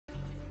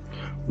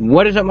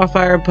What is up, my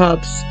fire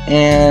pups?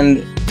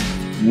 And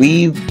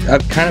we've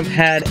kind of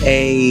had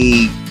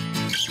a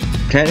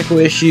technical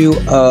issue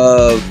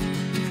of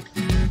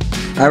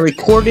I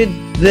recorded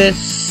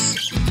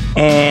this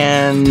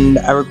and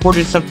I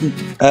recorded something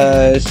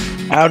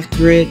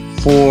accurate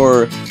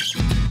for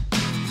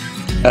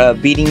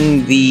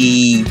beating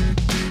the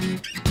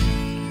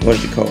what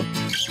is it called?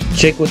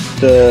 Chick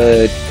with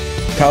the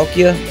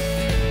Palkia?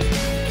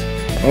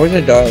 Or was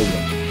it a dog?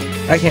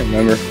 I can't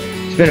remember.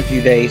 It's been a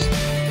few days.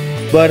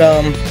 But,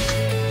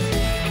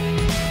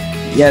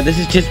 yeah, this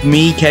is just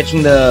me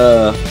catching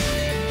the,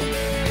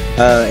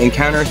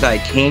 encounters that I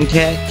can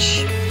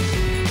catch.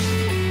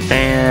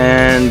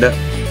 And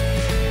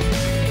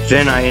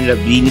then I ended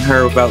up beating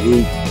her without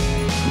loot.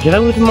 Did I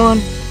loot him on?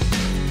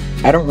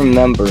 I don't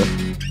remember.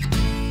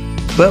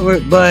 But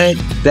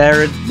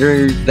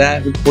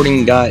that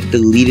recording got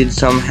deleted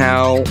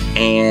somehow,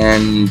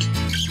 and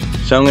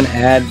so I'm gonna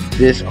add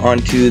this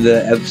onto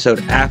the episode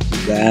after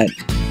that.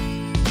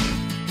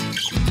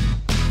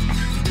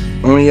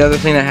 Only other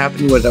thing that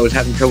happened was I was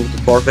having trouble with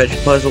the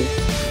far-fetched puzzle,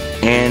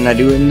 and I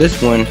do it in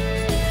this one.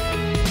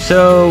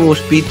 So we'll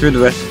speed through the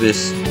rest of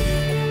this.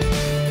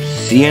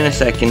 See you in a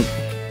second.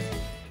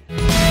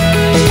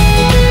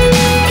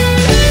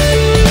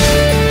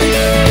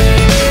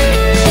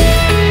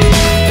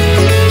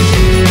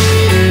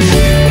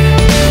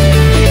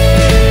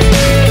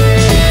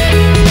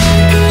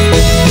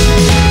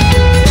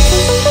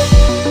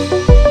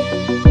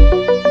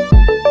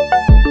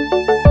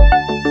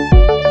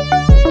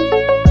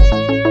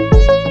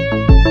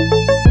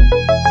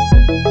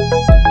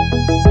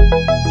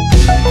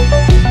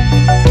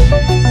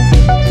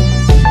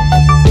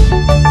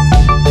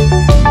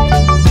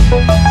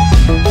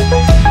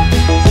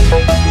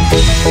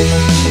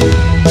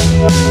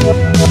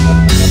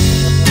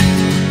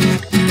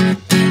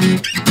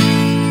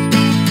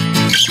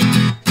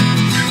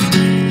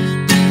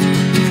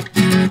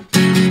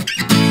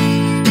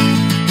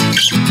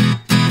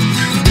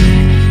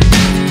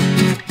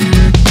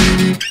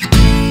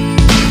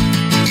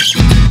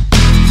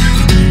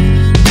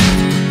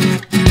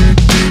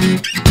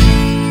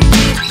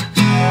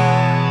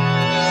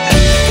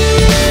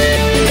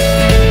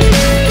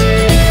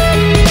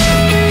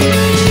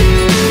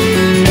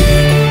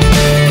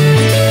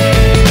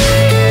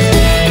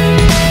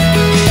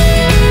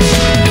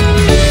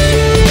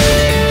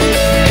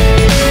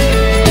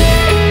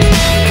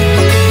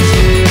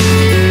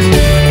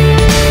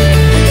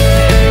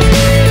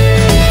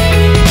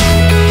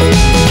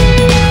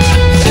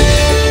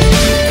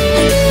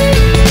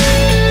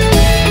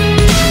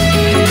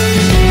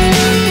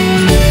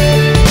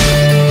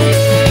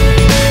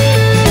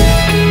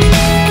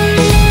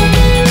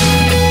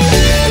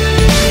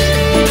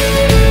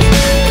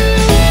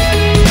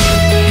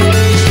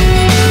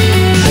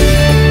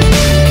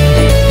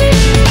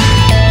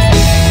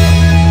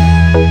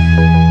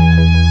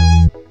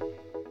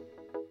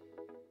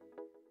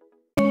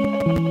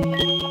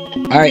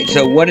 Alright,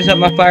 so what is up,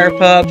 my fire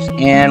pups?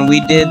 And we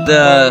did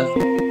the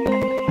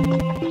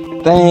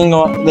thing,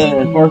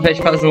 the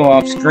far-fetched puzzle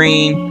off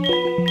screen.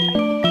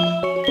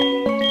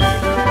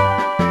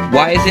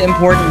 Why is it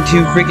important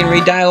to freaking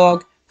read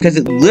dialogue? Because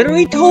it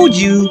literally told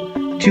you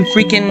to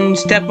freaking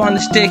step on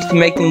the sticks to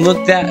make them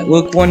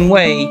look one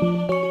way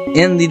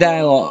in the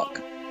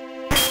dialogue.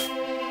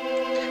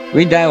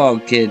 Read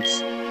dialogue,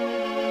 kids.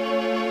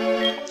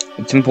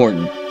 It's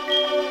important.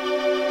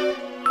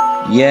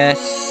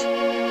 Yes.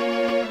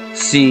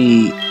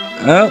 See.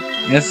 Oh,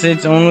 guess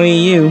it's only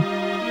you.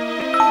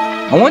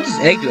 I want this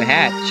egg to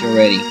hatch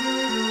already.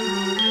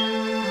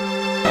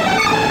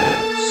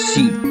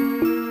 See.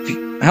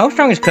 How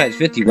strong is cut? It's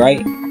 50,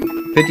 right?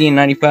 50 and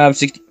 95,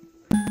 60.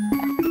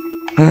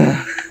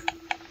 Alright.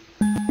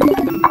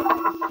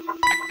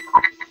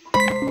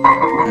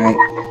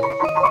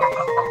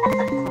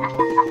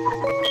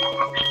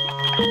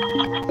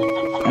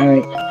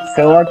 Alright.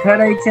 So our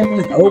cut item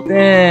is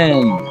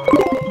open.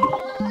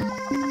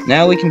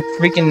 Now we can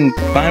freaking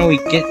finally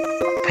get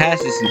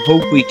past this and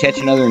hopefully catch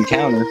another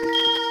encounter.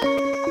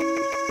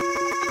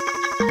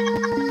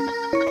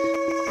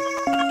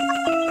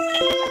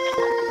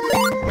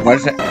 What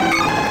is that?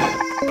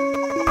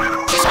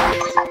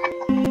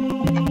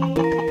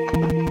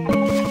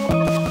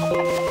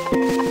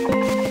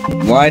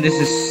 Why does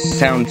this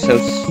sound so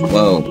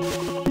slow?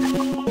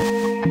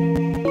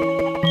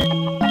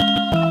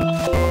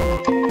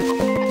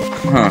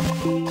 Huh.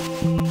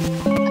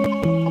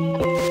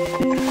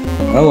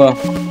 Oh well.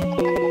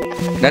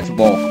 That's a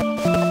ball.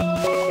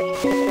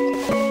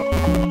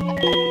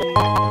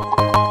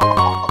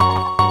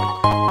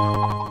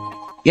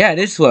 Yeah, it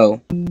is slow.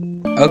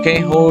 Okay,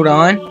 hold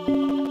on.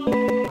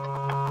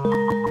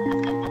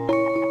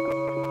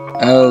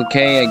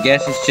 Okay, I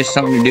guess it's just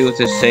something to do with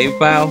the save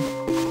file.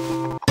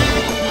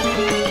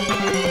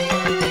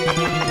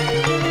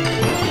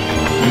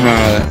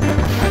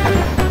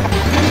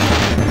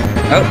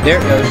 Oh, there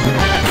it goes.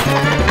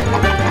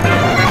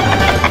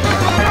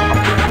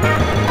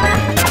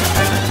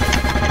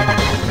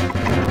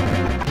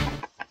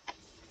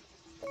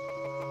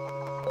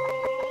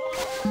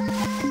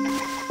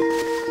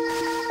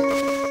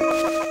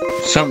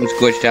 Something's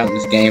glitched out in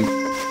this game.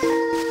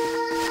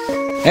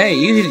 Hey,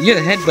 you're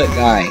the headbutt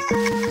guy.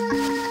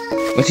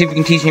 Let's see if we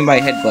can teach anybody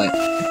headbutt.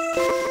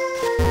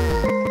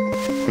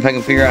 If I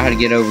can figure out how to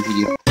get over to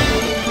you.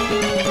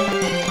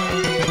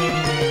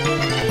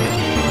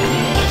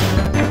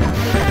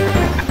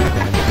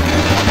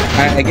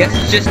 I guess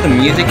it's just the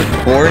music is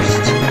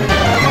forced.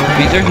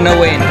 Because there's no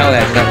way in hell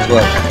that's not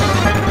slow.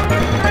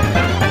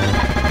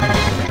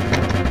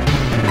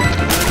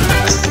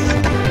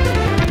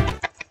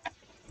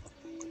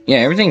 Yeah,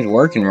 everything's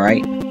working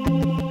right.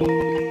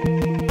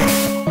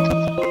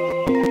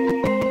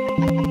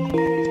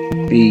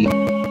 B.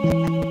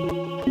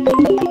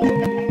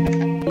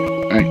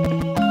 Alright.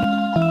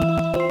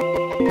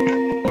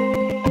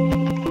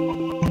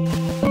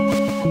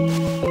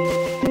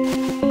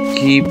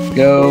 Keep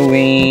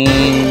going.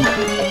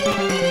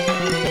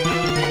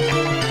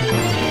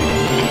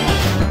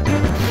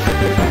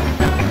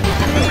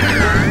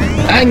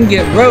 I can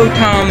get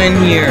Rotom in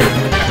here.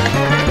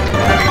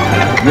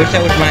 Wish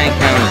that was my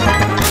encounter.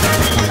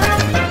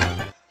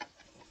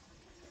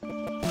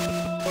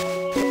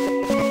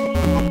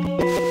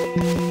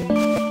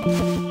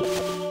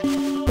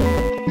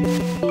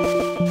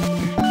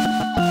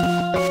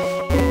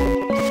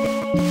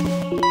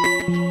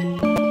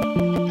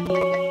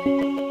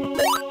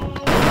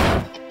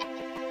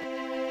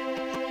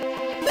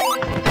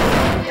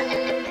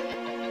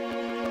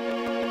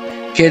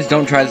 Kids,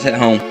 don't try this at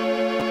home.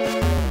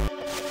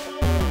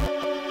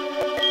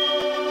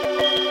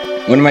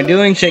 What am I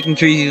doing? Shaking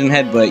trees using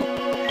headbutt.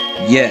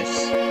 Yes.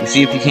 Let's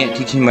see if you can't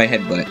teach me my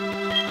headbutt.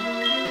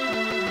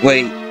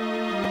 Wait.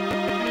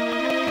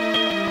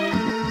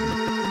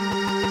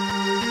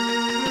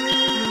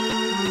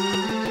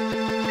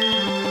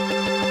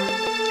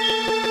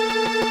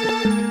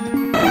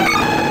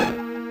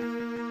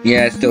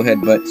 Yeah, it's still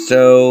headbutt.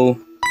 So,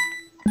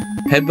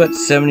 headbutt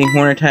 70,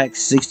 horn attack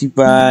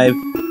 65,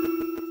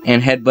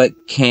 and headbutt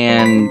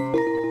can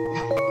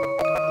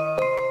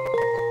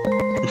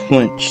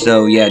flinch.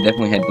 So yeah,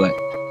 definitely headbutt.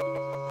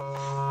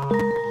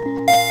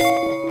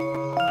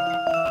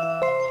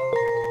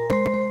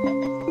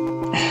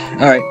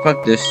 Alright,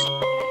 fuck this.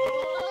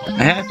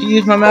 I have to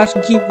use my mouse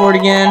and keyboard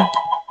again.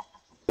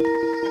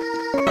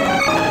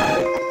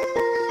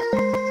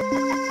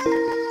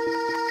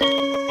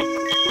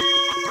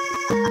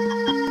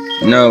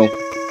 No.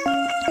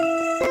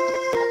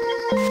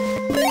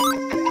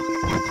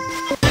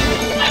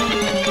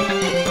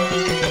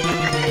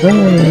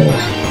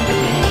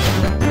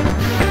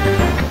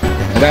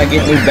 I gotta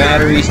get new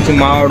batteries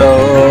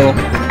tomorrow.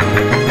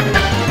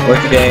 Or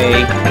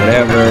today,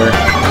 whatever.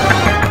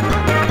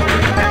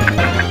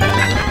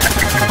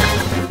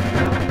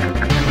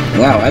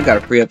 Wow, I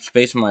gotta free up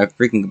space on my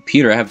freaking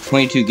computer. I have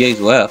 22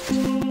 gigs left.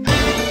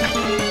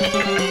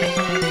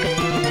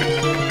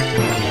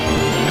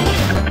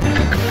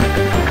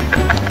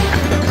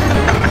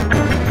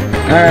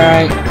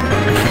 Alright.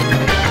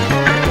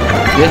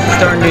 This is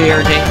starting to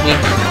irritate me.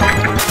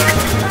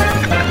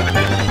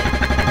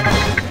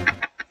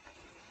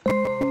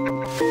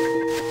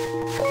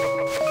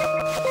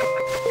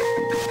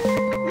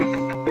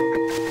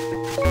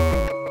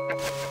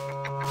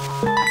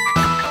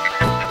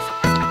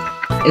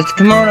 It's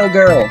Kimono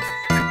Girl.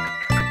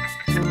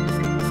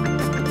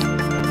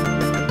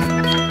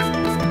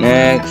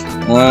 Next,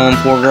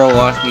 poor girl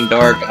lost in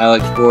dark,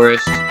 Alex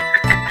Forest.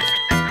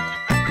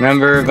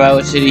 Remember,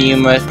 Violet City, you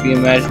must be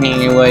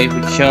imagining your way,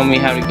 but show me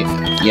how to get...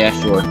 Yeah,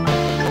 sure.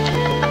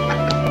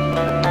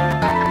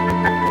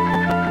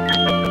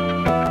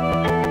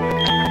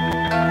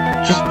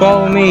 Just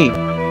follow me.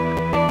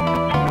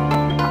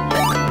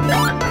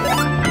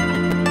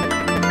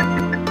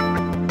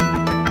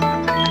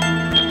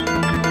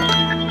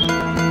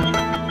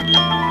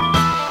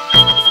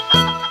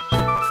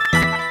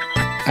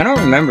 I don't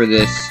remember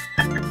this.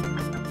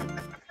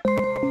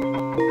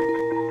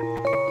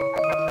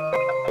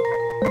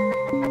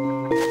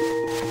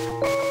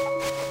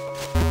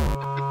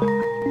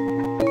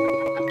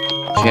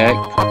 Check.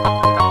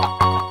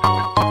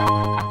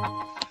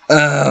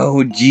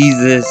 Oh,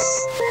 Jesus.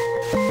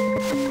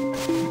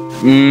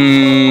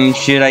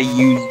 Should I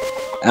use...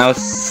 I'll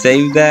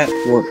save that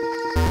for...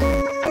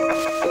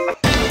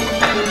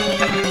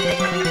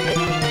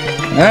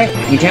 Alright,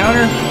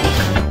 encounter.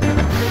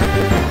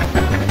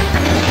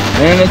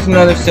 And it's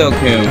another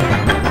Silcoon.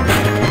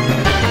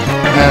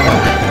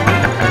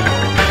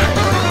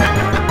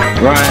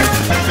 Run.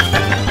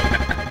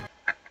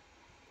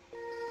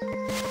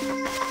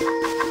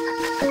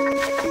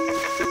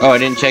 Oh, I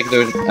didn't check if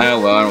there was...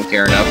 Oh, well, I don't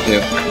care enough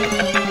to.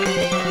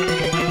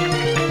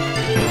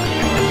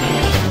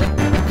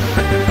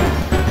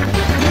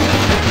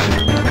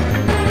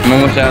 I'm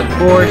almost out of the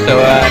forest, so,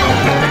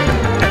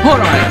 hold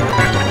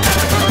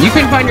on! You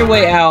can find your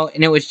way out,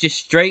 and it was just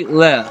straight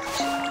left.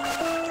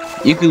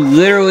 You could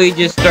literally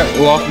just start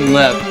walking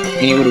left,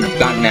 and you would have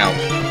gotten out.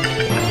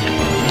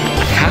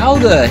 How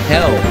the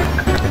hell?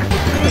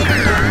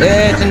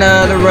 It's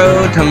another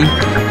Rotom.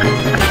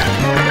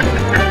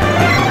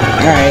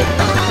 Alright.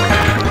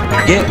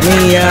 Get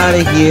me out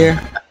of here.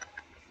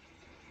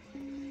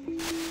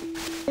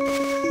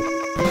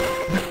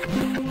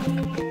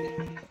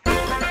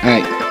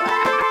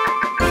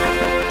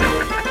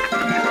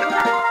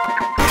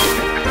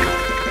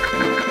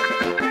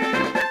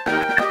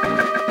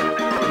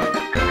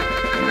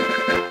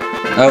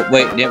 Oh,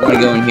 wait, didn't want to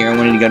go in here. I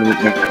wanted to go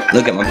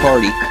look at my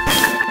party.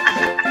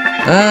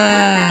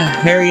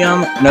 Harry,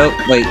 nope,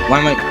 wait, why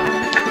am I...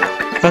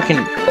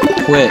 Fucking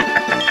quit.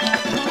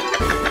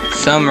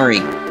 Summary.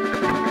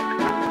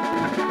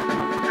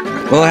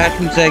 Well,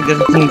 hatching egg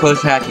doesn't seem close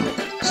to hatching.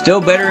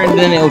 Still better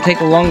than it'll take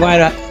a long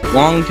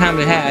time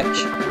to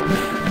hatch.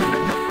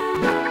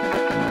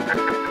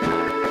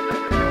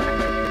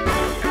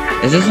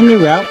 Is this a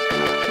new route?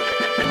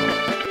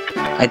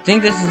 I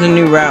think this is a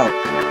new route.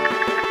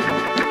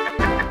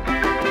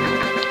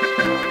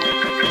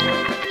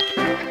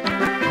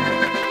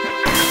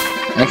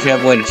 Actually, I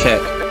have a way to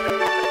check.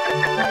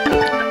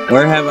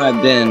 Where have I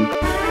been?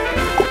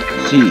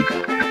 Let's see.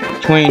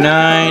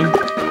 29,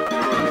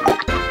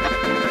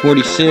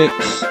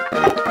 46,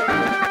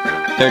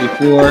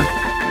 34,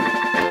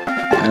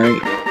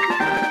 alright,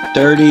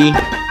 30,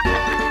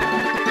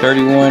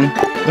 31.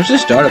 Let's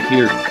just start up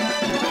here.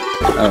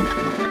 Oh,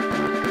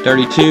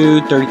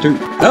 32, 33.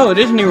 Oh, it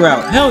is a new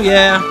route. Hell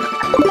yeah!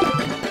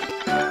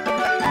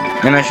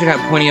 And I should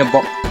have plenty of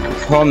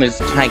problem is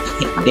I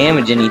can't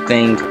damage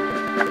anything.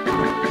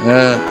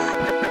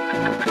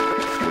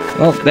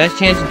 Well, best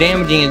chance of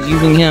damaging is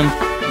using him.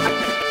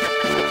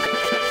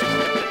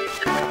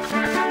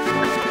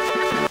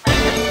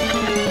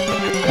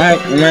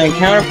 Alright, and my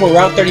encounter for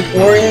Route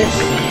 34 is...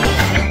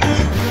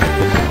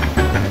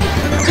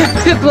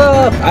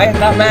 Piplup! I am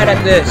not mad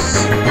at this.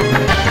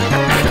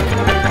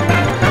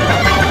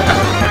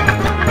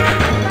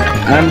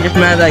 I'm just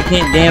mad that I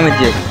can't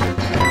damage it.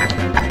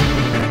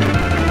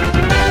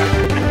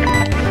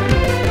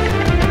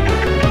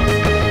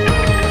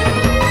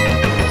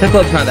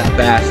 Piplup's not that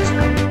fast.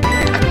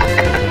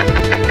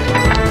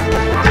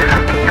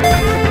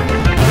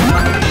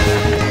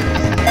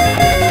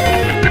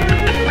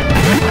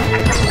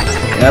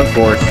 Yeah, of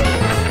course.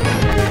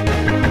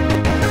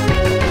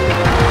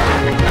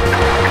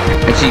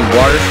 Let's see,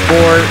 water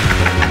sport.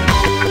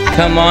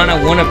 Come on, I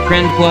want a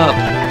Prinplup.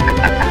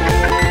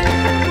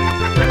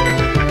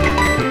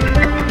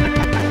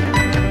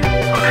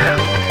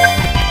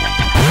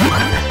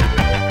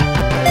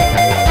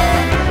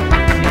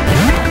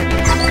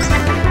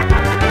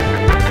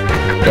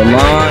 Come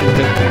on.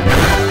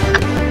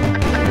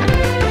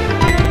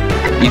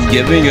 He's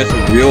giving us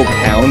a real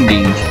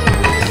pounding.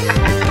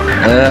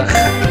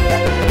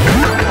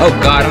 Oh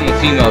god, I'm a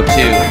female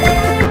too.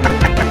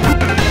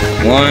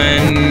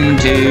 1,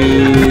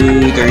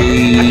 2,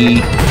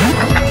 3.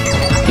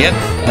 Yep,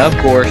 of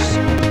course.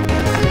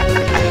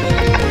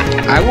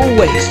 I will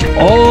waste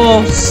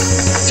all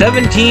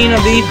 17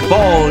 of these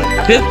balls,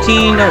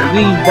 15 of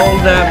these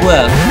balls that I've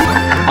left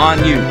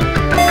on you.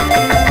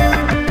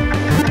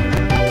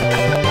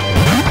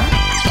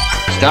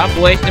 Stop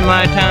wasting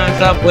my time,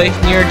 stop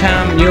wasting your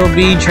time, you'll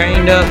be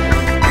trained up.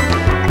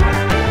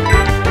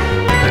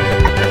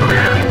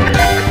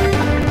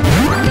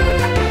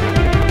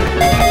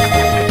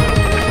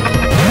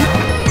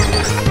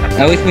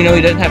 At least we know he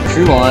doesn't have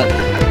True on it.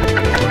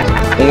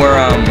 Or,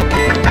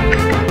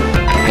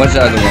 what's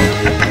the other one?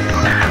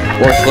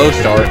 Or Slow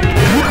Start.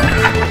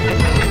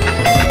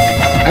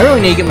 I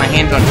really need to get my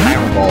hands on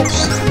Tyrant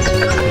Balls.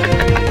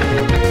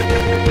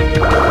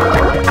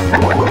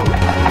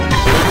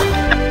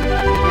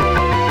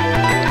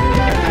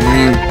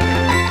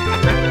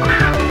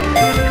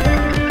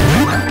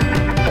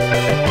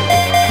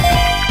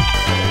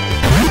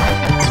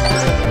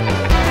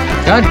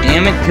 God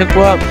damn it,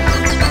 Piplup.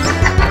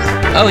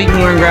 Oh, he can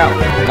learn Growl.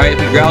 Alright, if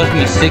he growls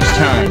me 6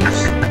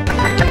 times.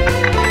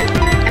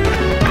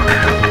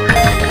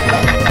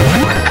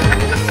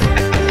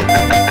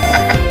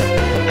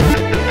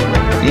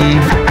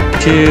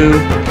 Two.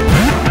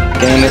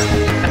 Damn it.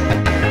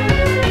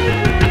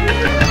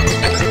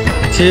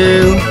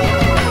 2.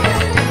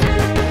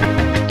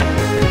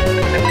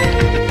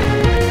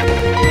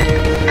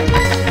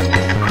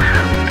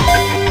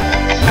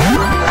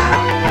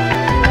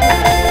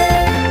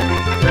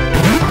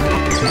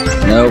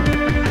 Nope.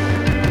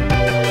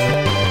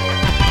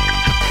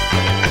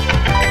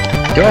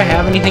 Do I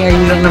have anything I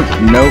use on them?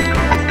 Nope.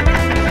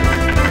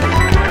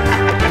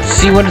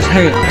 See what is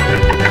here.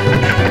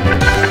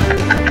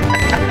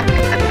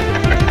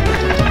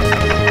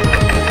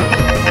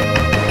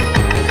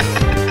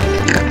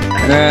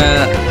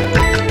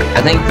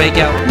 I think Fake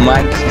Out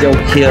might still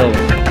kill.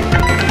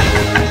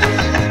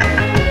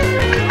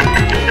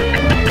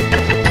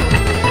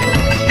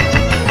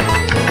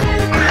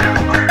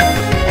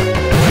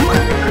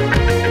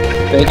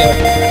 Fake Out.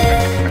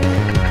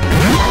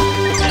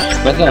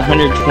 That's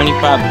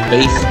 125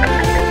 base.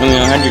 I mean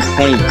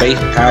 120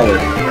 base power.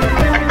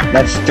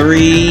 That's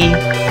 3.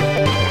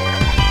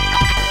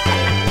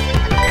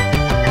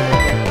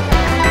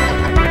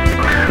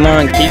 Come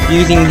on, keep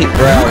using the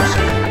growls.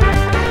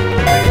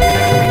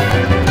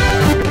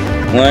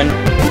 1,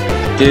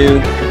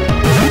 2.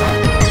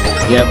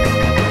 Yep.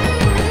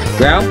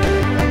 Growl.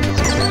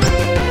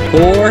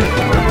 4.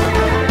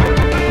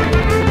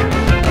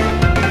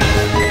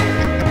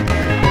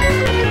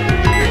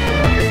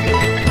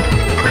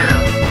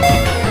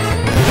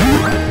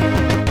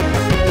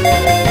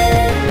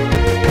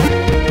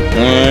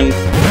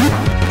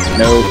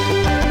 Nope.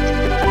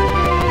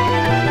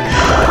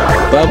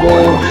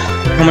 Bubble.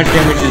 How much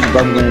damage is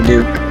Bubble gonna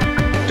do?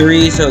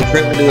 3, so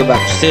crit will do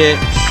about 6.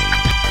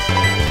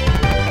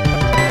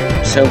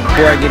 So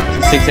before I get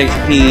to 6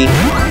 HP,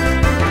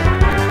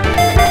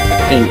 I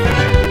think.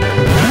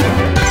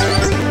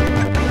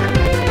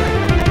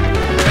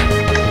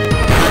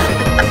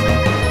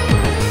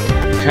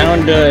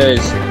 Pound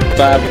does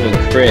 5 with a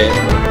crit.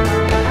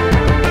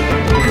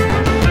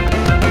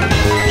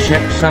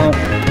 Check some.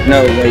 No,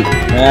 wait.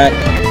 That.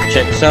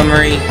 Check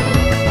summary.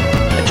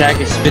 Attack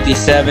is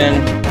 57.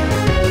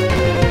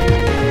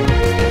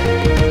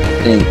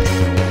 I think.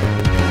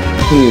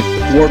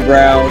 4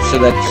 growls, so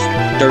that's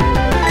 30.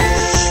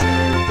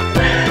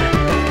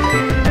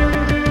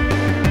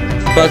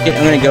 Fuck it,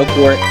 I'm gonna go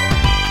for it.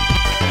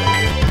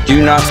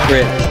 Do not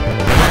crit.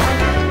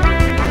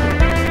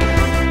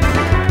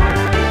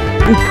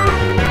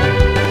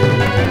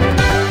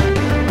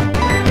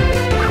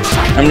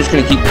 I'm just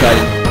gonna keep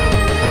cutting.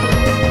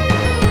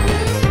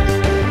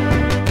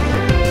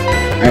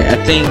 Alright, I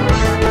think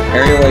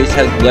Aerial Ace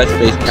has less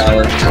base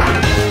power.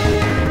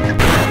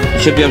 I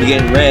should be able to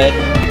get in red.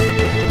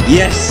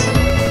 Yes!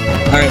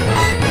 Alright.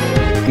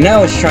 Now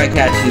let's try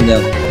catching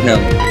them. No.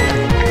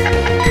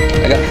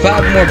 I got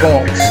 5 more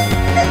balls.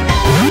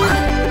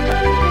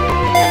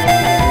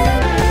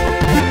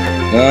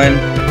 1,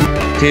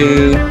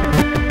 2,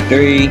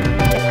 3.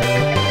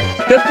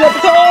 Flip-flop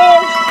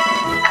stars!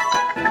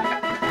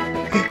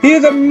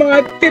 These are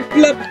my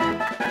flip-flop.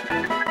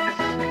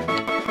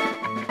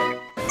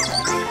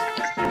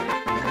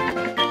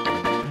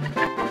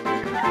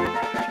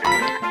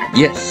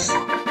 Yes.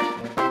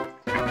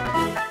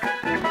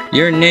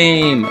 Your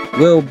name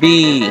will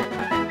be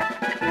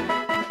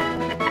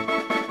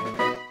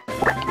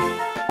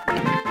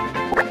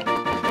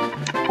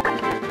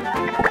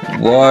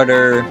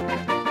Water.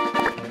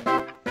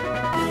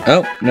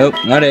 Oh, nope,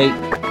 not 8.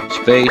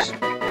 Space.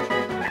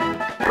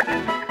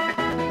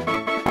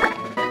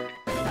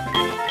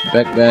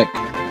 Back.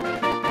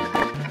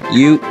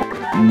 You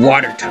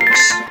Water Tux.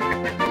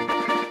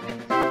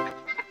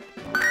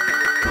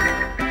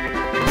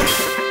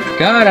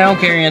 God, I don't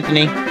care,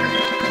 Anthony.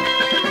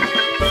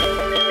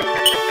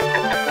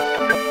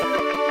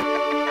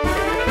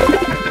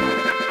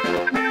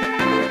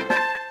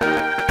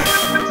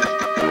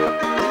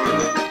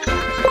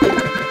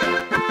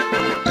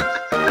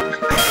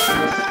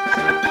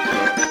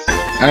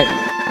 Alright.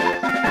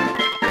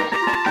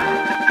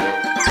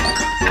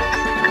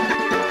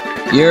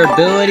 Your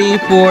ability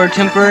for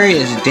temporary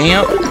is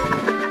damp.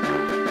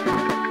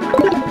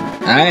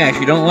 I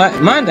actually don't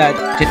mind that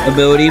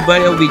ability,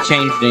 but it'll be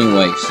changed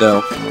anyway,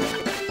 so.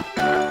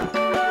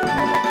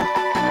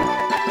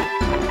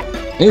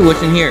 Hey,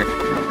 what's in here?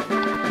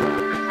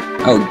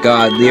 Oh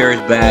god,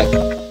 Lyra's back.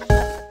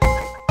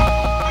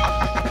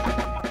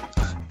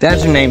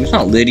 That's her name, it's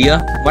not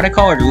Lydia. Why'd I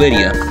call her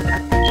Lydia?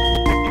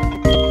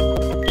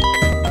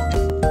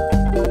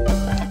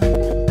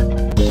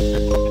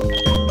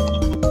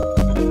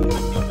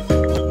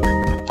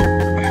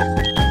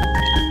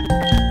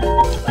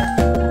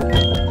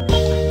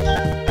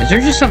 Is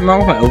there just something wrong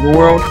with my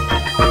overworld?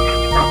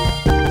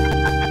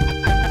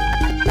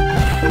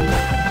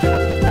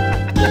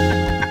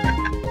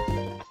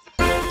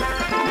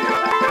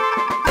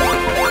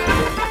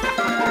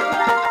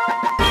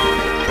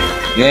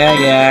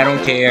 Yeah, I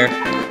don't care.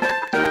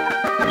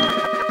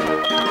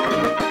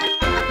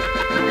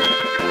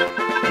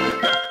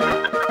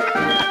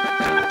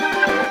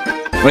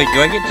 Wait, do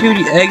I get 2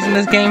 eggs in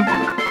this game?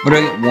 Or do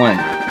I get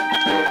 1?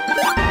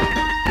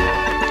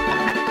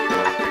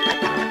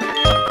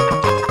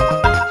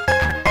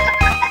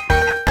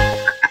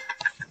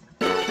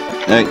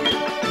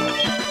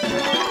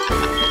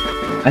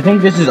 I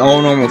think this is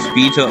all normal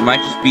speed, so it might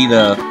just be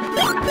the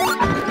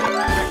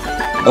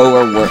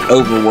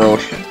overworld.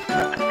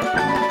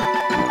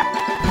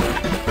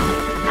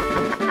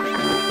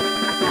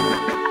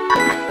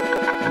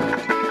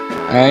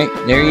 Alright,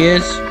 there he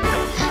is.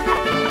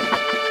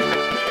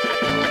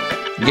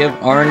 Give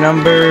our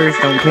numbers,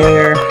 don't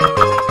care.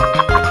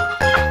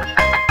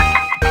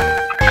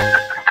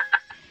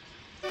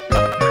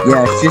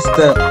 Yeah, it's just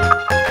the...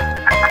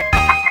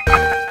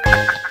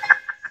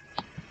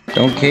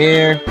 Don't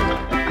care.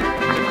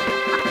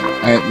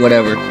 Alright,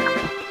 whatever.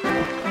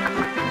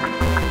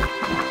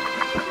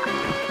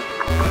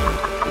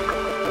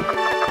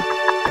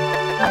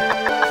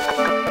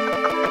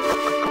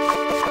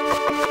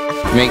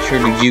 Make sure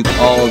to juke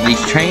all of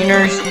these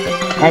trainers.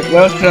 Alright,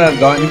 what else could I have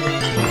gotten?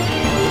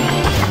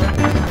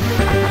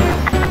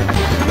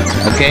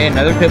 Okay,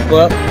 another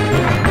Piplup.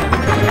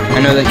 I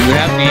know that you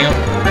have now.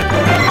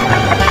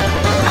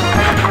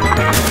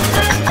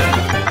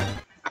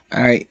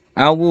 Alright,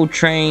 I will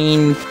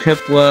train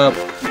Piplup.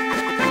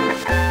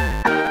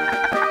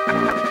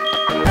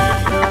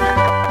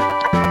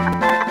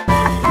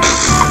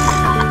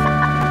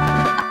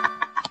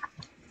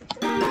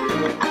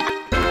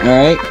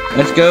 Alright,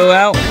 let's go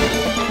out.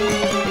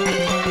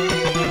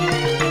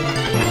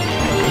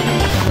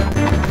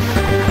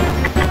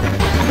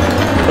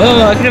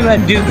 Oh, I could have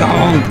had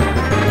Dugong.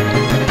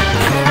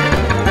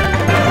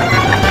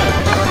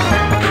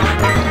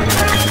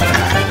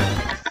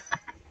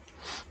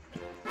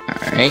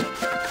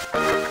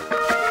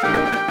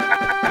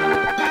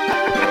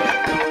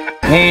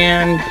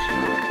 And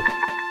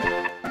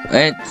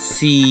let's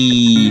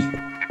see.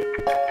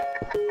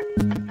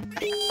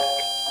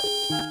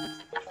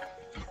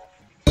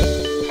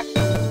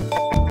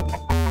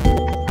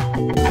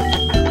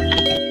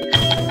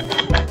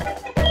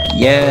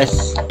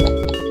 Yes.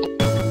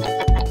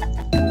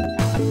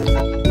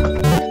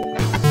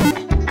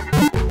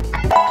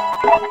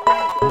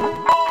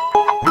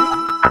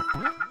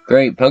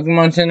 Great,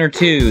 Pokemon Center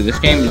 2. This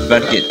game is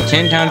about to get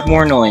 10 times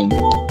more annoying.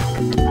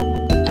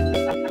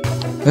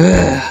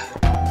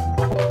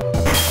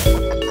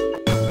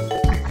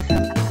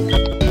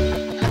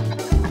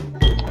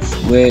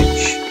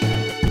 Switch.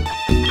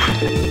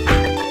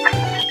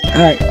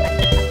 Alright.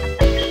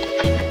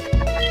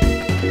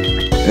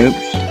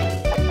 Oops.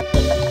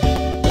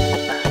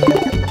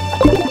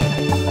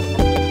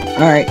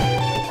 Alright.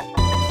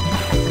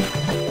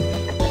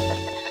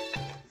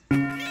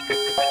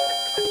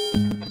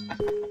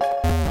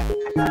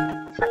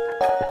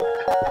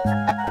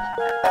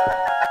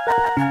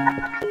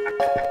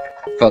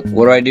 Fuck,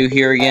 what do I do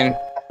here again?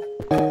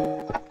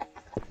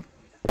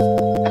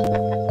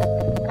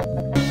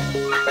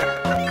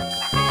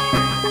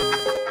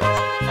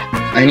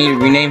 I need to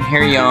rename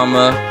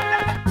Hariyama.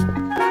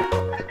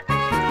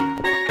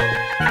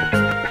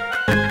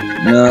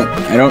 No,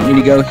 I don't need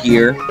to go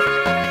here.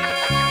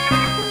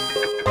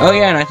 Oh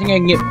yeah, and I think I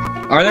can get...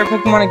 Are there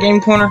Pokemon at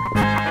Game Corner?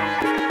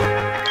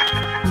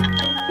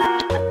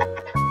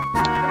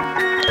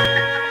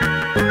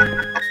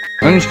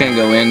 I'm just gonna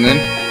go in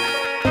then.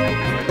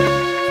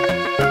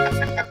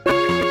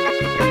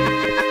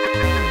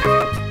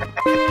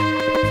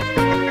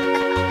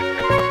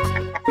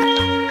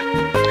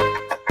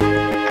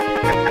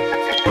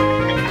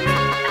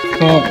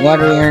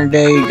 Lottery earn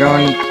day,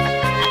 drawing.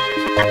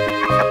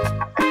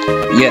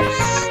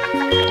 Yes.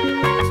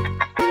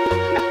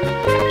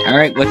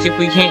 Alright, let's see if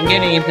we can't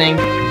get anything.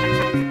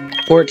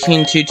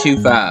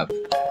 14225.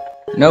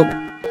 Nope.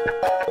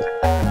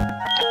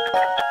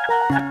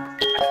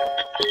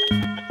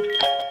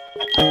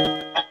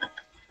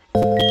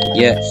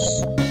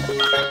 Yes.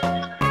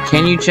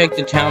 Can you check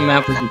the town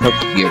map with some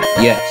Pokegear?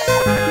 Yes.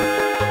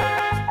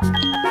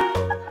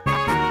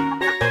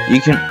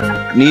 You can...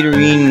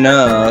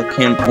 Nidorina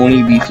can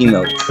only be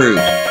female. True.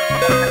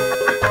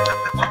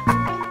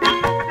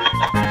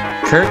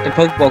 Kurt, the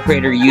Pokeball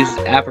creator, uses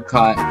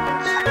apricots.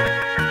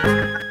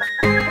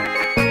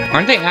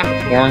 Aren't they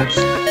apricorns?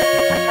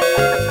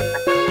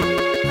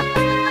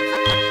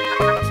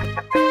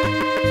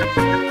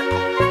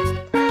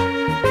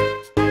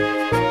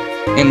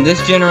 In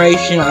this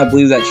generation, I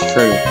believe that's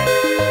true.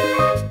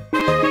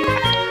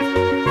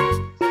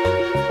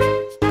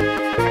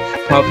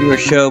 Popular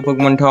show,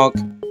 Pokemon Talk.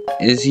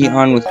 Is he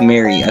on with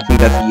Mary? I think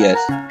that's a yes.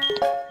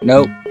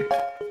 Nope.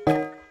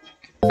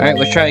 Alright,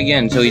 let's try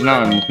again. So he's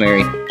not on with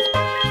Mary.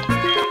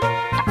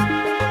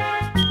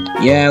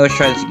 Yeah, let's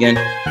try this again.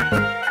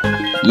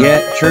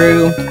 Yeah,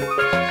 true.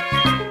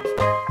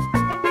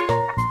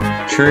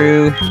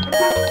 True.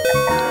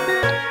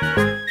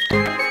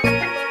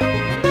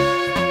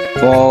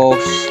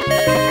 False.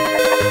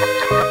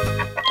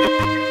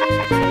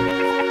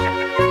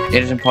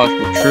 It is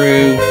impossible.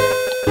 True.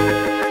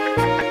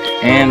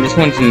 And this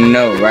one's a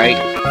no, right?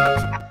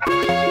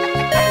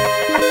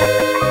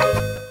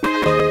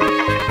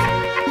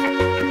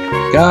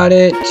 Got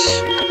it.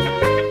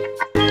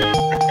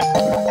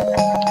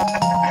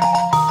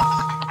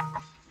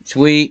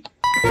 Sweet.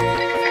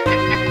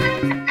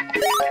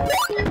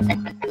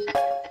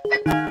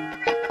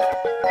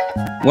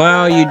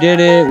 Wow, you did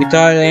it. We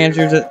thought the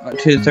answer to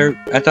the third.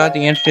 I thought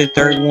the answer to the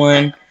third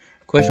one.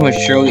 Question was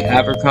surely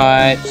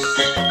apricots.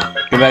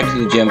 Go back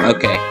to the gym.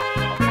 Okay.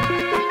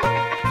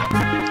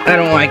 I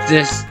don't like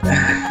this.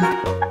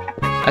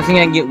 I think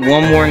I can get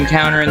one more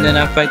encounter and then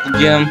I fight the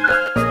gym.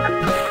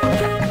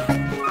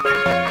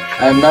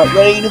 I'm not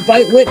ready to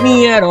fight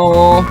Whitney at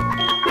all.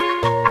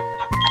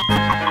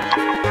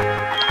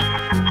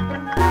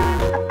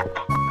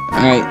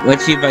 Alright,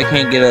 let's see if I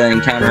can't get an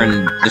encounter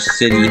in the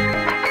city.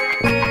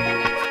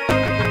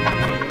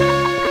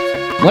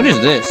 What is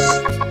this?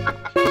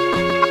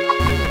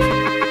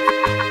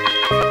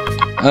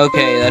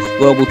 Okay, that's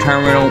Global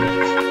Terminal.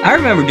 I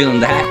remember doing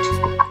that.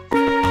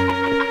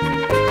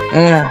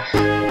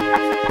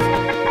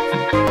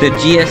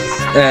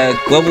 The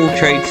Global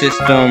Trade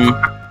System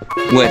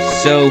was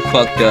so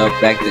fucked up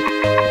back then.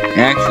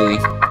 Actually,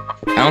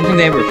 I don't think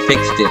they ever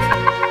fixed it.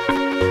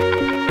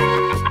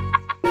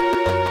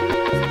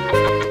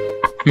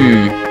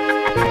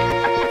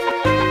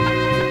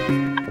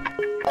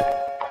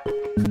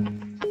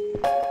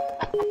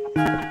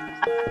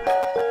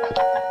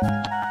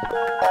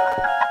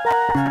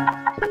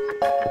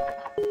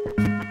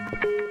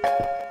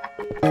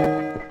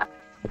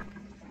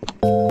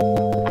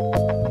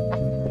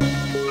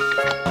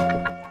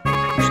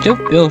 Still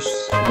feels...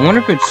 I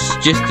wonder if it's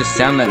just the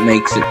sound that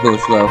makes it go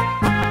slow.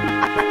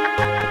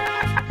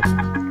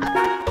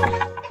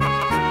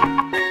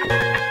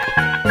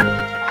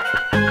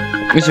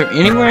 Is there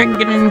anywhere I can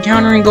get an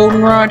encounter in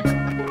Goldenrod?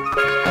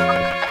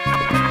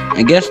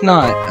 I guess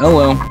not. Oh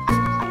well.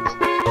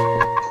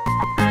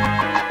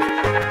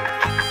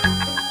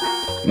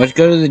 Let's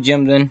go to the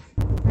gym then.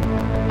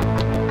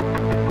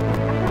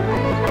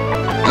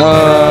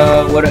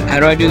 How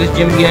do I do this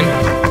gym again?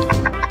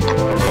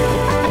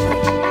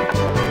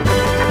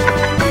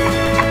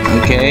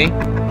 Okay.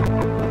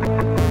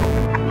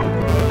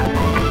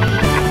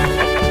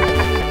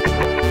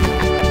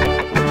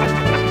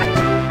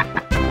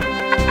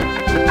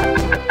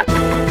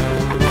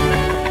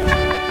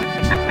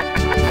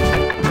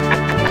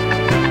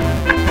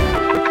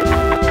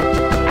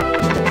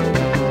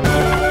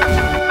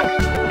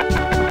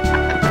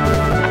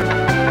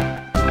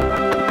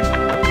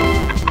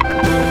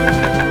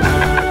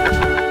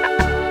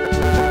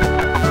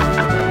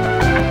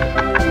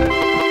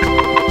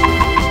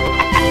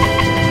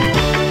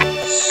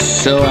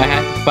 So I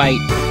have to fight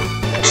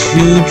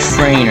 2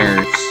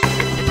 trainers.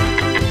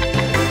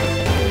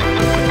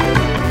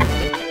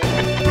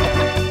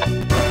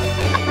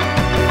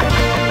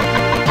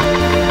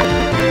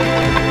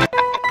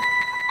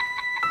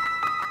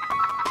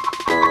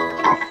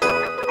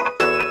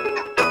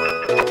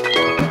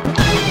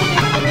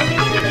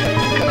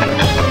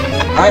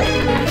 Alright,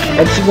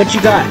 let's see what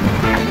you got.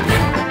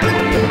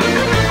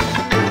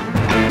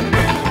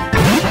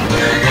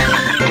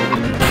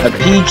 A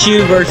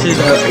Pichu versus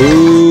a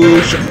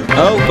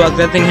oh fuck,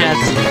 that thing has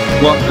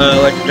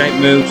electric type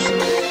moves.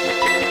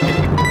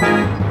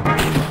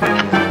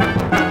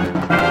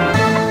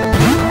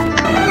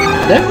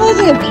 That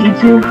wasn't a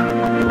Pichu.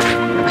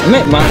 I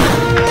meant mine.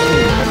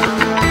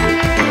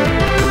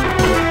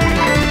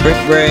 Brick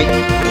break.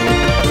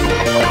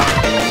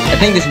 I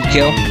think this would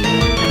kill.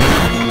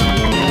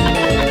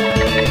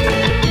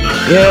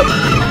 Yep.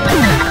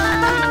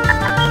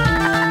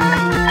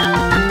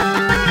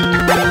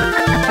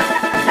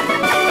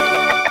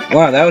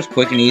 Wow, that was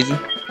quick and easy.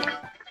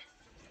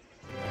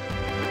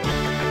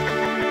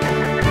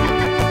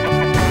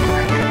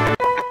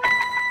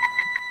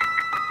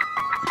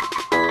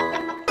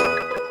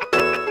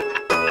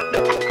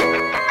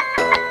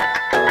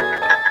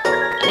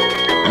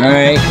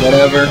 Alright,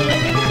 whatever.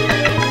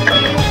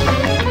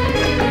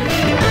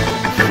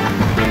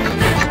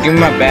 Just give me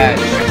my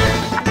badge.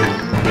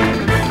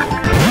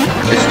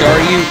 The star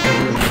you.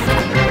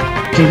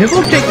 Can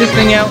people take this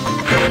thing out?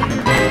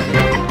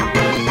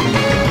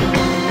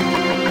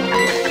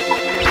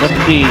 Let's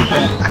see. What's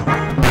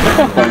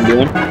that phone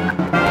doing?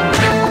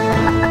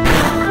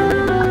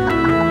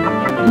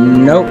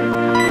 Nope.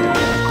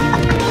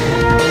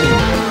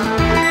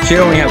 Should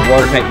only have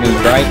water type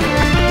moves, right?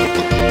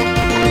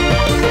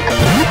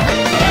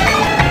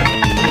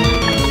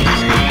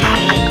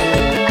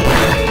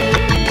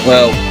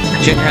 Well,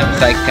 shouldn't have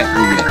psych type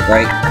move yet,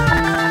 right?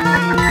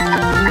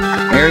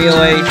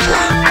 Aerial Ace.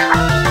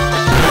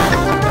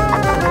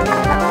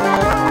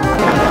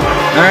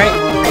 Alright,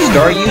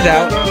 Star U's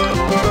out.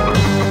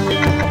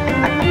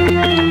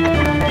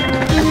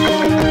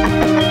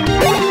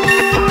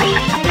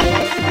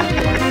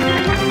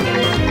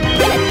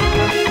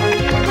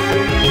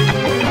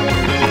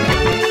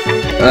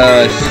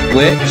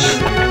 Switch.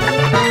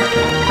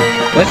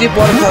 Let's see if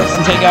Waterfox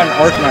can take out an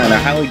Arcanine. I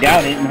highly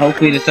doubt it, and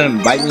hopefully it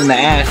doesn't bite me in the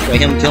ass by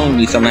him killing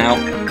me somehow.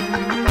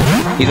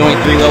 He's only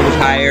 3 levels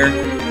higher.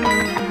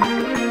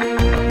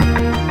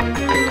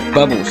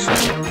 Bubbles.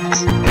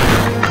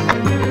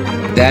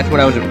 That's what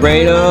I was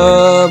afraid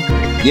of.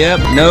 Yep,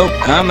 nope,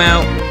 I'm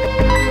out.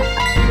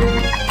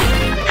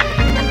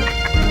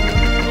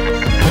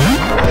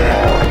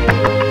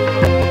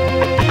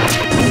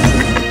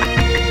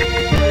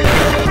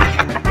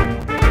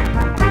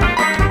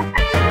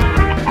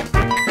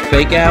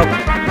 Fake out.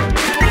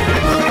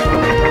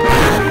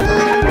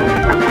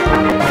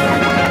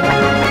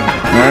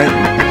 Alright.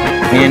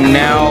 And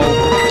now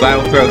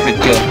Vital Throw should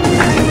kill.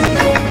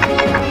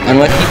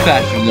 Unless he's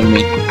faster than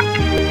me.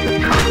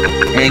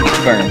 And it gets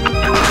burned.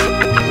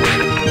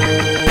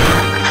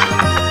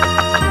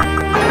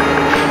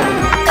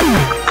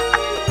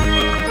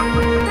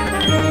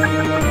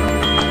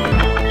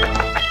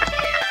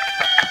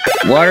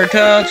 Water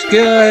Tux,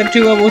 good,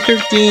 2 level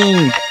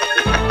 13.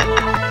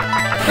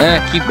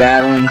 Keep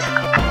battling.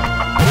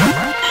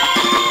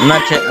 I'm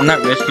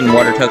not risking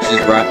Water Tux's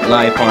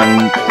life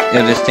on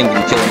if this thing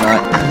can kill or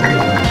not.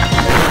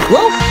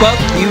 Well, fuck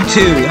you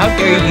too. How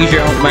dare you use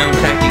my own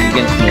tactic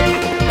against me?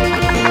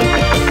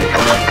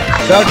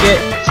 Suck it.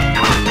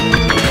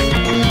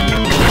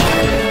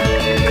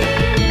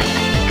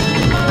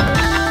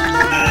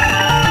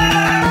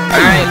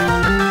 Alright.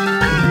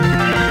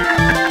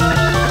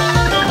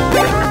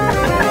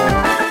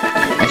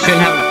 I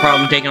shouldn't have a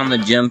problem taking on the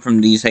gym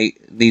from these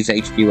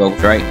HP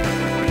levels, right?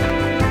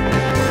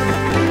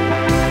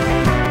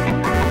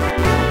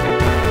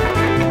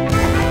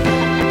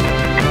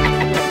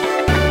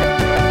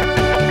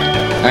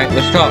 Alright,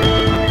 let's talk.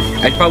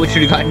 I probably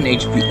should have gotten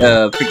HP,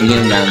 freaking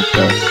healing down,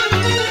 so.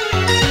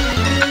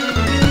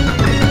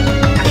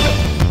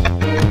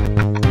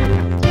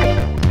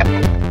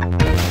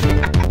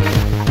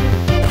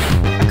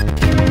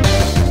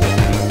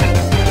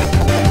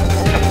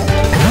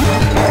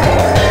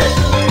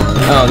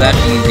 Oh,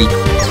 that's easy.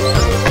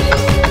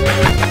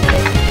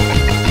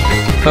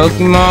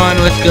 Pokemon,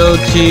 let's go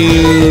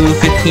to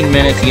 15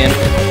 minutes again.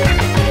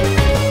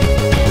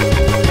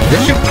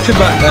 This should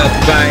provide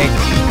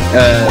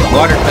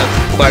water cups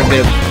quite a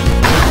bit of.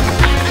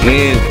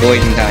 Ew,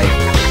 poison type.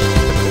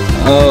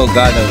 Oh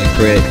god, that was a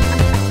crit.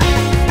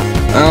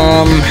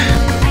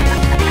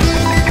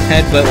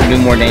 Headbutt will do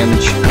more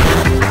damage.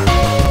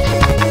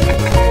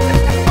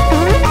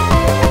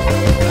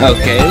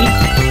 Okay,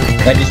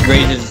 that just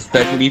raises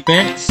special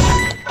defense.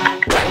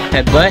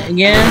 Headbutt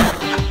again.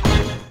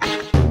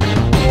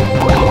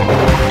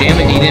 Damn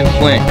it, he didn't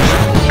flinch.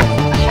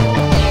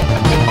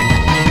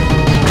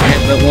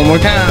 Headbutt one more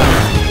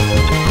time.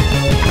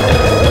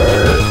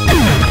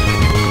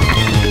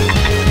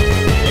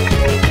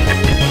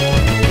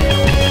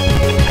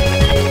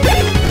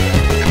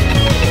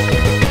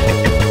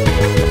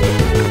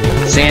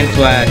 Sand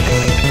Flash.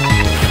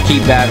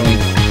 Keep battling.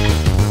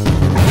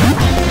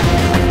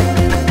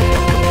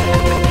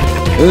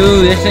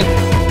 Ooh, this thing.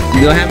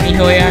 You don't have any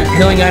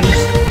healing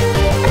items?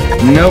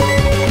 Nope.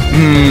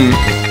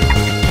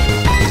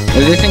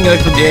 If this thing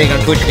goes for Jig,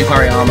 I'll switch to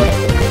Hariyama.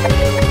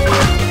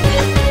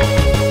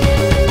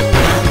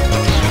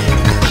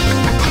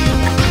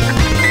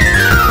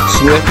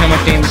 Swift, how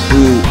much damage?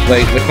 Ooh,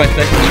 wait, what's my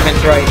special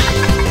defense right?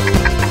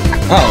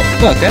 Oh,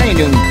 fuck, that ain't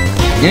doing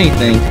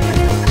anything.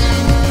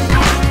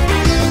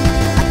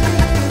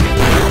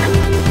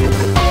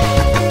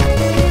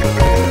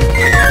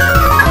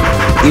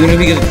 Even if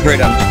he gets a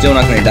crit, I'm still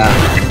not gonna die.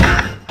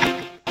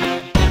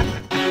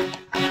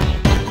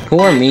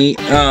 Poor me.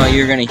 Oh,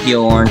 you're gonna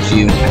heal, aren't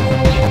you?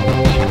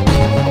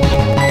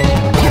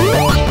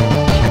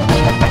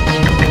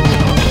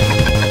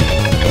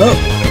 Oh.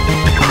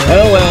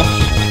 Oh well.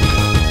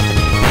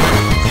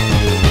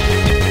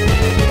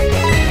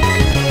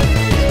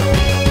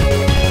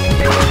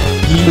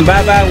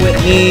 Bye-bye,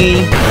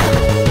 Whitney.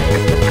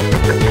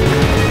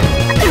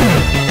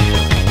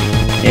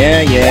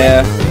 Yeah,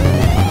 yeah.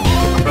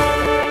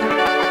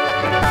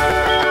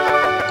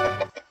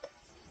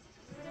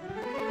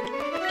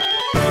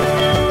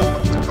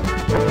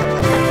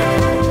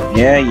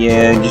 Yeah,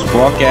 yeah, just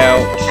walk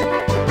out.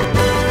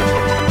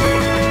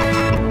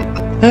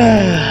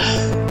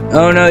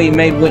 Oh no, you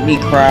made Whitney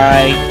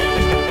cry.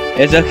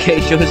 It's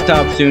okay, she'll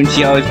stop soon.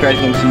 She always cries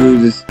when she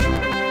loses.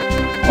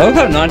 I love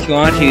how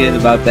nonchalant she is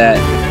about that.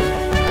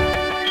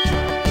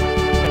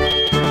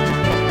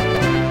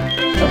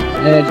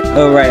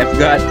 Oh right, I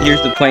forgot.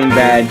 Here's the plain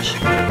badge.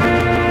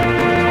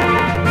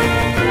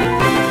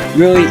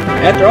 Really,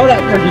 after all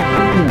that,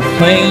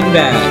 plain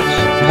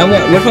badge.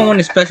 What if I want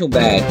a special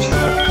badge?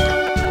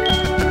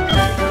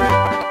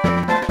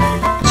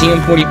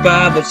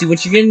 TM45, let's see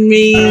what you're giving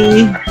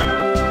me.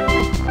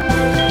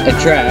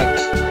 Attract.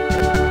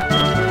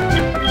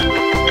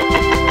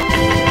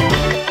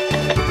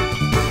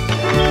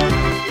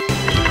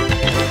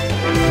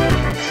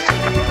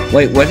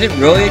 Wait, was it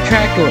really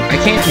attract or I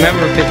can't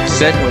remember if it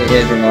said what it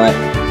is or not.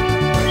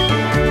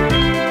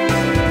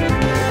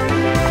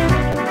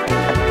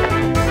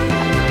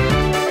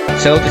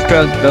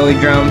 Self-destruct, belly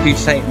drum, future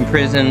sight in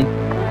prison.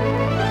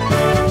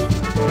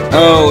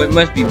 Oh, it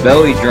must be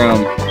belly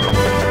drum.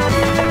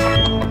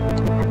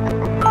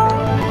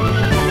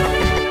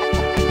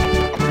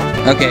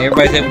 Okay,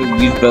 everybody's able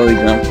to use belly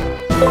drum.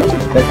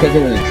 That's because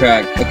it was a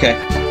track. Okay.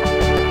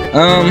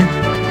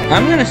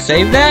 I'm gonna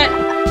save that.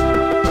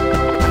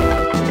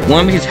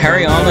 One, because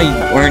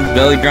Hariyama earns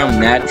belly drum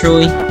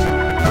naturally.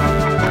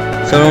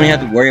 So I don't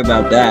have to worry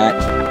about that.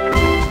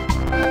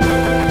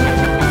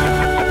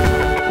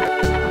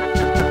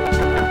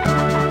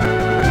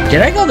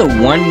 Did I go the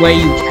one way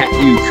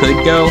you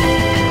could go?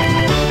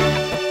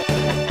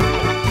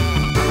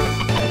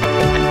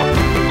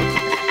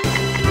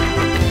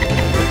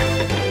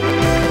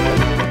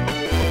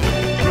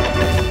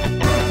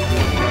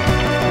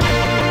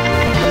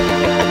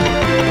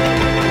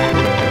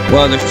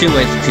 Well, there's two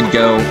ways it could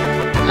go.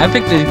 I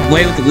picked the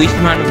way with the least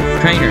amount of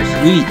trainers.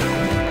 Sweet.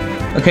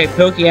 Okay,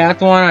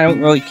 Pokeathlon, I don't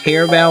really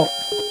care about.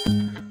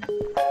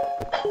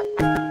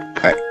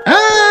 Alright.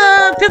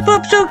 Ah!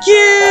 Piplup so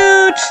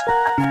cute!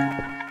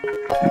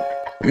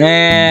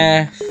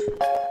 Nah.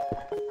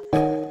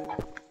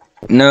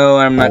 No,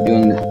 I'm not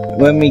doing this.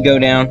 Let me go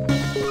down.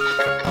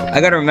 I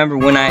gotta remember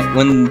when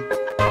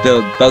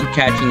the bug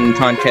catching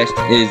contest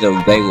is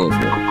available.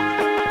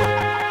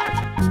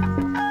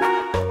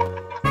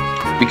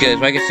 Because,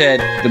 like I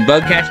said, the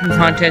bug catching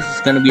contest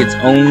is going to be its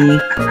own,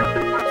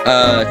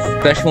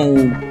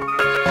 special,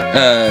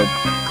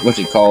 what's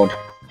it called?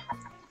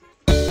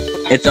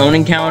 Its own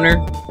encounter,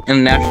 and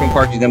the National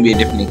Park is going to be a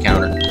different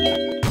encounter.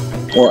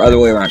 Or other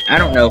way around. I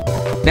don't know.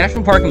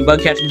 National Park and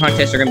bug catching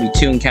contests are going to be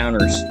two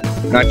encounters,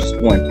 not just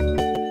one.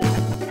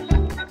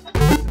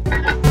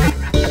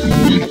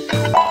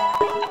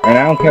 And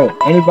I don't care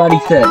what anybody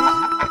says.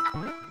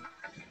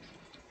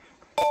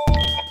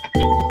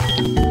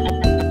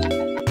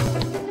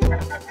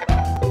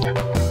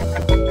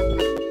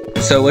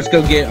 So let's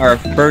go get our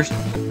first,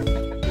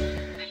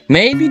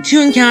 maybe two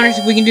encounters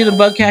if we can do the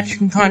bug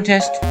catching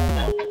contest.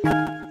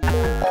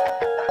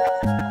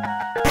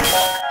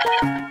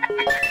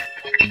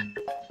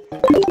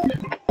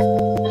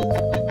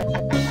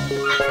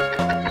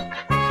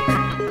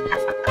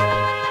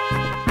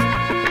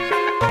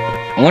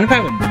 I wonder if I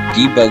have a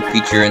debug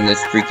feature in this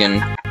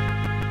freaking...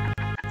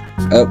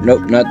 Oh,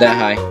 nope, not that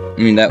high. I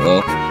mean, that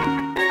low.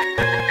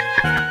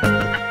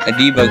 A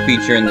debug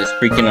feature in this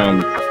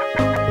freaking,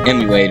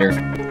 emulator.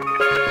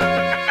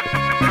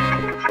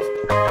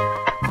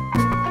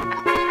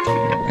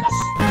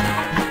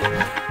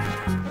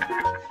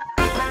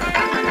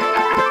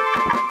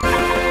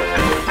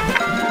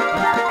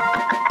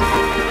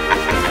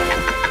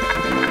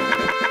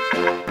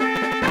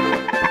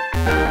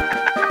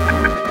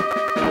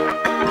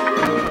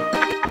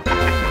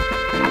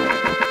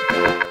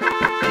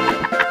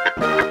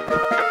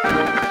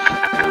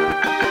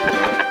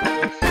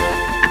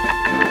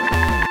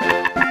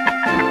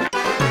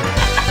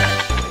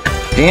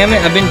 Damn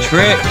it, I've been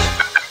tricked.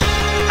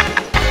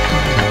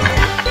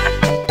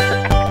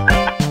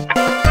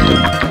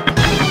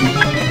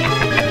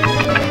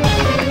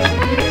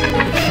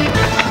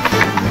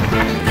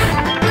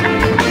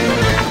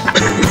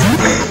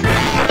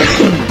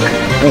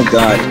 Oh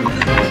god.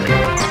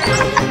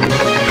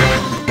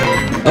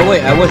 Oh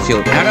wait, I was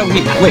healed. How did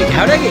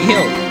I get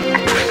healed?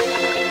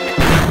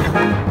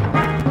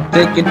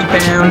 Take it to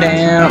pound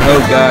down. Oh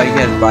god, he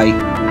has bite.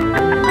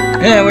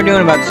 Yeah, we're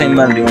doing about the same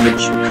amount of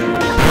damage.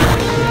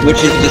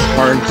 Which is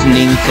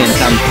disheartening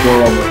since I'm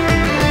 4 over.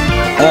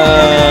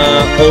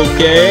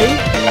 Okay.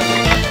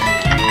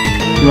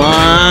 Come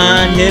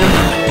on, hit him.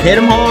 Hit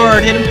him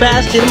hard, hit him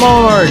fast, hit him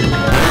hard.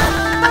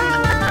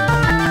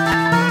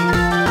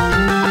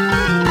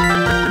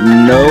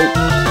 Nope.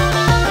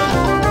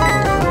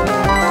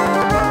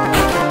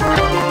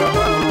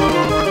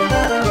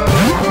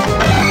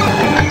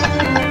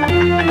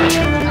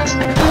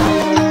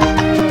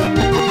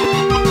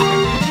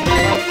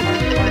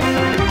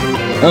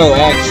 Oh,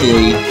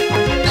 actually,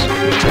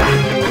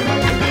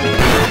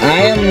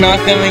 I am not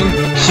going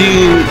to,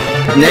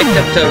 next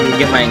episode we'll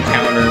get my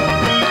encounter,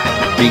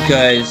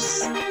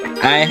 because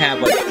I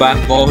have like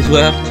 5 balls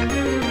left.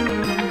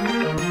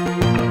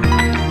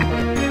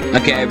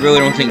 Okay, I really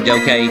don't think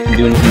Delcat can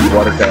do anything with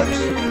water cups.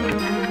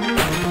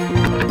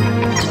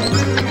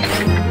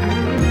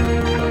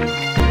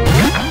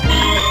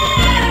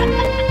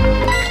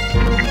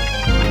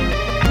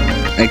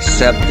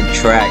 Except the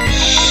track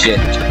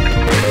shit.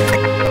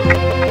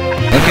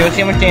 Okay, let's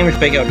see how much damage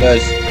Fake Out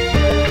does.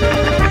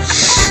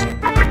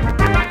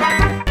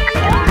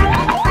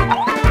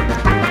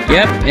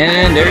 Yep,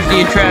 and there's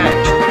the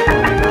attract.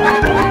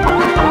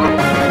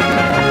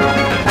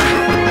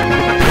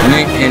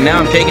 And now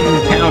I'm taking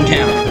him to Pound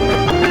Town.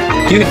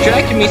 You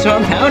attracted me, so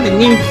I'm pounding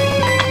you.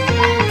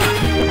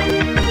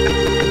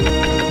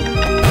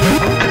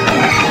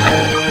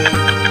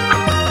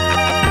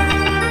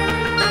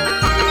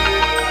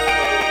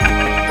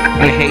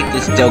 I hate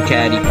this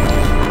Delcatty.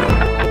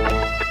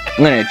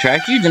 I'm gonna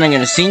attract you, then I'm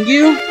gonna sing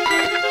you.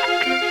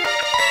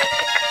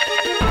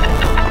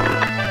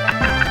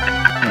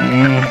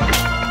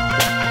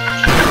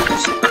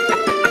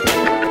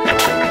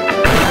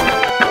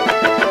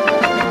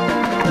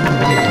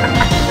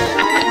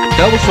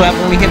 Double slap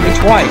only hit me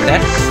twice.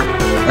 That's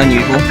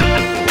unusual.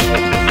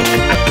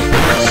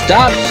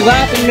 Stop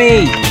slapping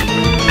me!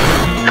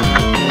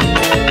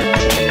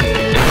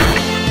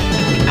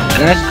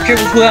 And that's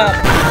triple slap,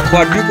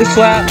 quadruple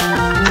slap,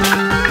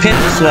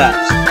 penta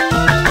slaps.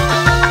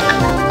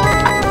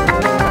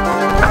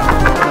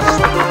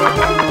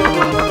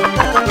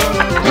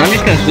 I'm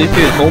just gonna sleep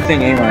through this whole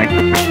thing anyway.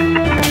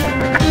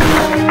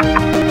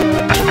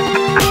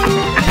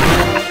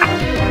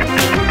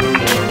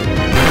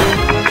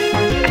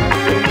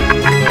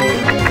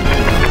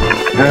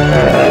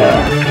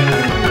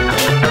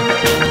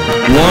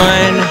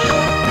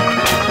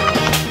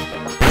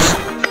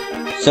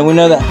 So we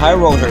know that high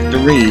rolls are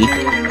 3.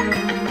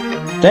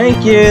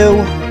 Thank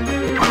you!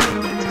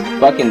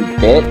 Fucking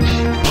bitch.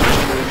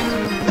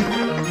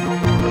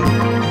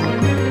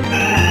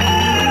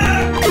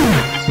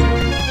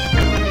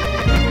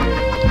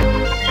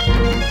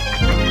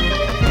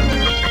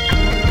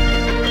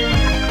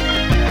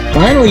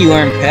 Finally you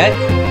earn Peck.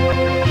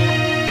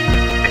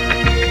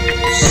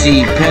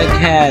 See, Peck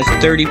has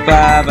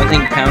 35, I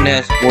think Pound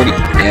has 40,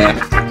 yeah.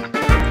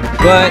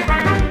 But,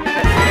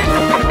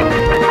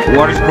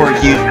 water sport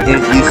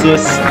is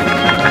useless.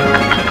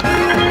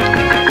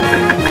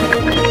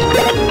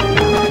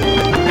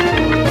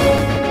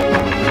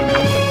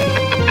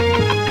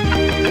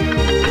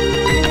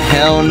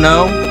 Hell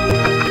no.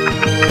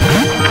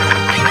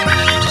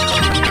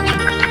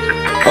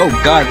 Oh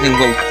god, I think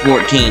level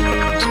 14.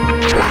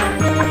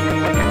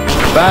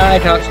 Bye,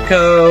 Toxic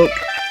Coke.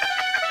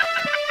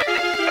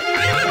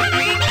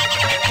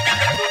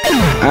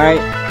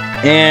 Alright,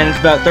 and it's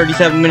about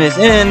 37 minutes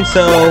in,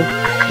 so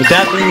with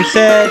that being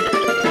said,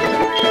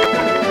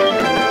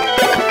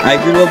 I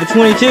grew level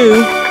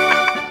 22.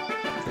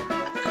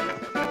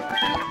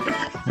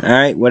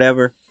 Alright,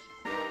 whatever.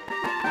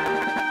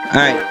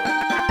 Alright,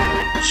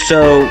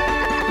 so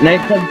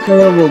next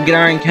episode we'll get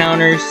our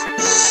encounters,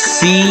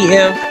 see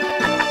if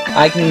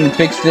I can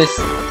fix this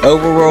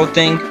overworld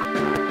thing.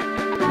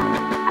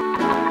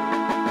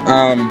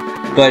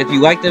 But if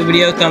you liked the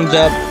video, thumbs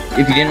up.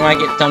 If you didn't like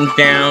it, thumbs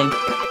down.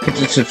 Hit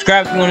the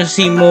subscribe if you want to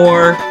see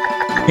more.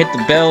 Hit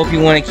the bell if you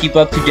want to keep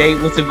up to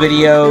date with the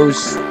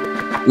videos.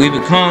 Leave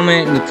a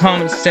comment in the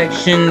comment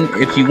section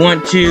if you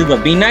want to,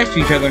 but be nice to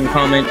each other in the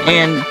comment.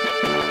 And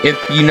if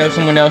you know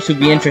someone else who'd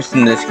be interested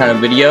in this kind of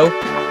video,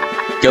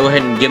 go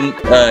ahead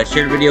and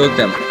share the video with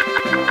them.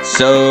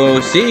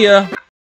 So, see ya!